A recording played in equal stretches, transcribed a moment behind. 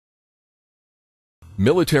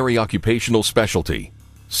Military Occupational Specialty,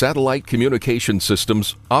 Satellite Communication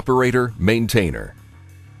Systems Operator Maintainer.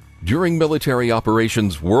 During military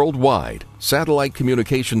operations worldwide, satellite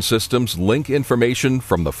communication systems link information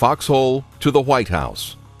from the foxhole to the White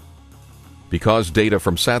House. Because data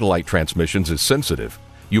from satellite transmissions is sensitive,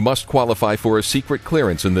 you must qualify for a secret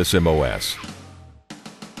clearance in this MOS.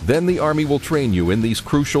 Then the Army will train you in these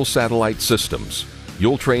crucial satellite systems.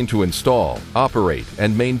 You'll train to install, operate,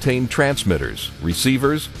 and maintain transmitters,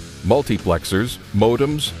 receivers, multiplexers,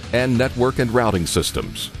 modems, and network and routing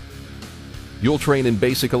systems. You'll train in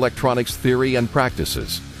basic electronics theory and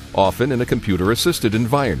practices, often in a computer-assisted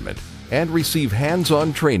environment, and receive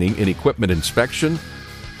hands-on training in equipment inspection,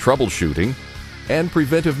 troubleshooting, and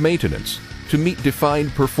preventive maintenance to meet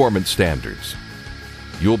defined performance standards.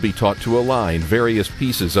 You'll be taught to align various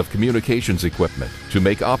pieces of communications equipment to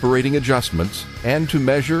make operating adjustments and to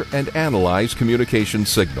measure and analyze communication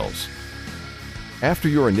signals. After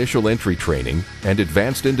your initial entry training and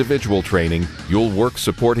advanced individual training, you'll work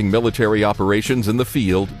supporting military operations in the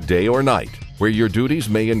field day or night, where your duties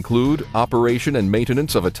may include operation and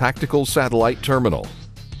maintenance of a tactical satellite terminal.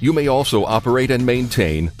 You may also operate and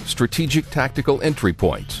maintain strategic tactical entry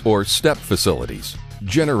points or STEP facilities,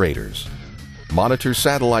 generators, monitor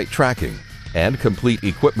satellite tracking, and complete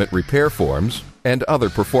equipment repair forms and other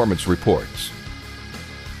performance reports.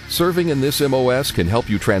 Serving in this MOS can help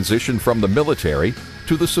you transition from the military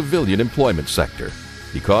to the civilian employment sector,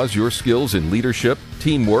 because your skills in leadership,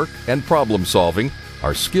 teamwork, and problem solving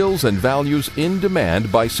are skills and values in demand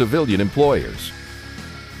by civilian employers.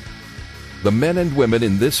 The men and women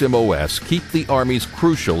in this MOS keep the Army's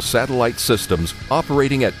crucial satellite systems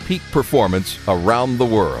operating at peak performance around the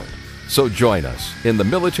world. So join us in the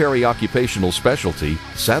Military Occupational Specialty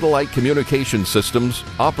Satellite Communication Systems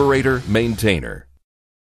Operator Maintainer.